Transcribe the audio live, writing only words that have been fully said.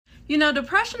You know,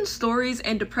 depression stories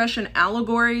and depression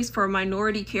allegories for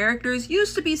minority characters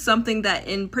used to be something that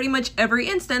in pretty much every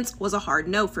instance was a hard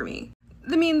no for me.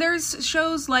 I mean, there's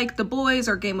shows like The Boys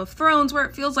or Game of Thrones where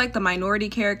it feels like the minority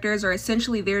characters are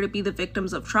essentially there to be the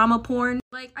victims of trauma porn.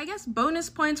 Like, I guess bonus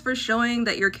points for showing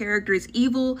that your character is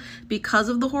evil because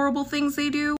of the horrible things they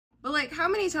do. But like, how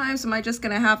many times am I just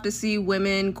gonna have to see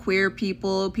women, queer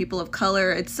people, people of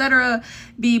color, etc.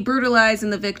 be brutalized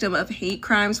and the victim of hate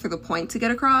crimes for the point to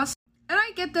get across? And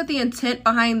I get that the intent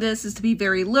behind this is to be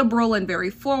very liberal and very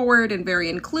forward and very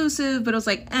inclusive, but it was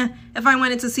like, if I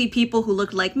wanted to see people who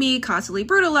looked like me constantly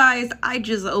brutalized, I'd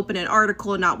just open an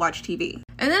article and not watch TV.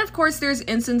 And then of course there's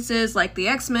instances like the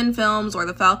X-Men films or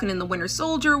the Falcon and the Winter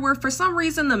Soldier where for some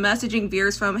reason the messaging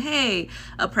veers from, hey,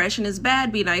 oppression is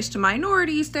bad, be nice to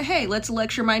minorities, to hey, let's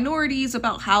lecture minorities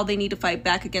about how they need to fight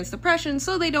back against oppression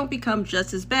so they don't become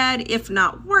just as bad, if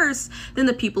not worse, than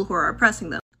the people who are oppressing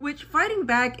them. Which, fighting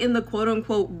back in the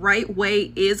quote-unquote right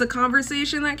way is a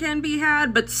conversation that can be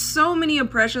had, but so many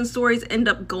oppression stories end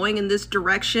up going in this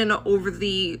direction over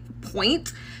the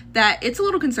point that it's a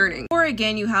little concerning. Or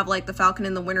again, you have like the Falcon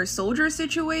and the Winter Soldier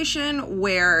situation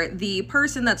where the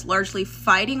person that's largely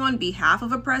fighting on behalf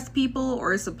of oppressed people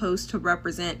or is supposed to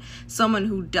represent someone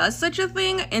who does such a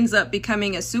thing ends up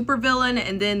becoming a supervillain,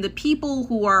 and then the people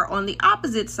who are on the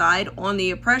opposite side, on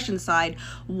the oppression side,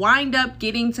 wind up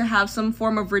getting to have some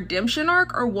form of redemption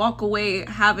arc or walk away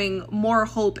having more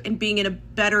hope and being in a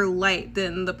better light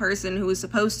than the person who is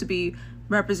supposed to be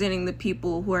representing the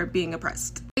people who are being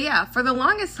oppressed. But yeah, for the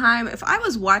longest time, if I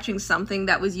was watching something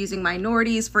that was using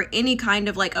minorities for any kind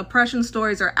of like oppression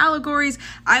stories or allegories,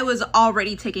 I was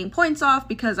already taking points off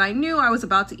because I knew I was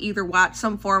about to either watch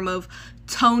some form of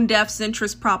tone-deaf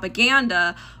centrist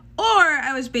propaganda, or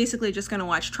I was basically just gonna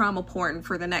watch trauma porn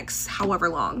for the next however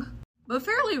long. But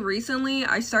fairly recently,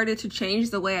 I started to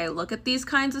change the way I look at these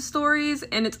kinds of stories,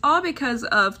 and it's all because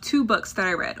of 2 books that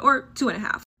I read, or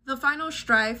 2.5. The Final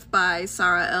Strife by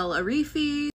Sara El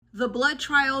Arifi, The Blood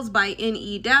Trials by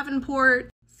N.E. Davenport,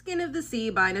 Skin of the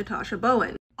Sea by Natasha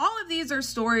Bowen. All of these are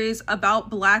stories about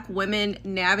Black women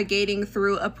navigating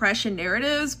through oppression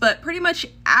narratives, but pretty much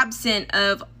absent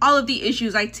of all of the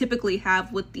issues I typically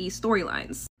have with these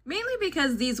storylines. Mainly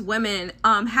because these women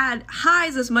had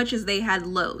highs as much as they had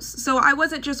lows. So I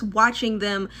wasn't just watching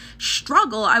them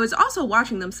struggle, I was also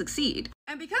watching them succeed.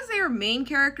 And because they are main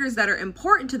characters that are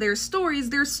important to their stories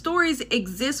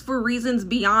exist for reasons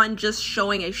beyond just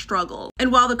showing a struggle.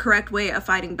 And while the correct way of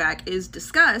fighting back is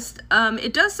discussed,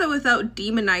 it does so without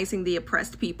demonizing the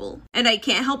oppressed people. And I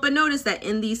can't help but notice that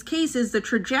in these cases, the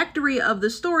trajectory of the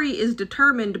story is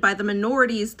determined by the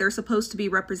minorities they're supposed to be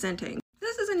representing.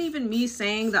 This isn't even me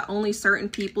saying that only certain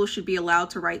people should be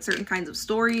allowed to write certain kinds of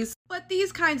stories, but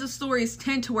these kinds of stories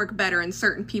tend to work better in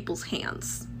certain people's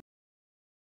hands.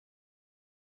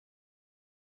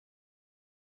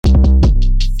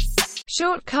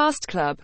 Short Cast Club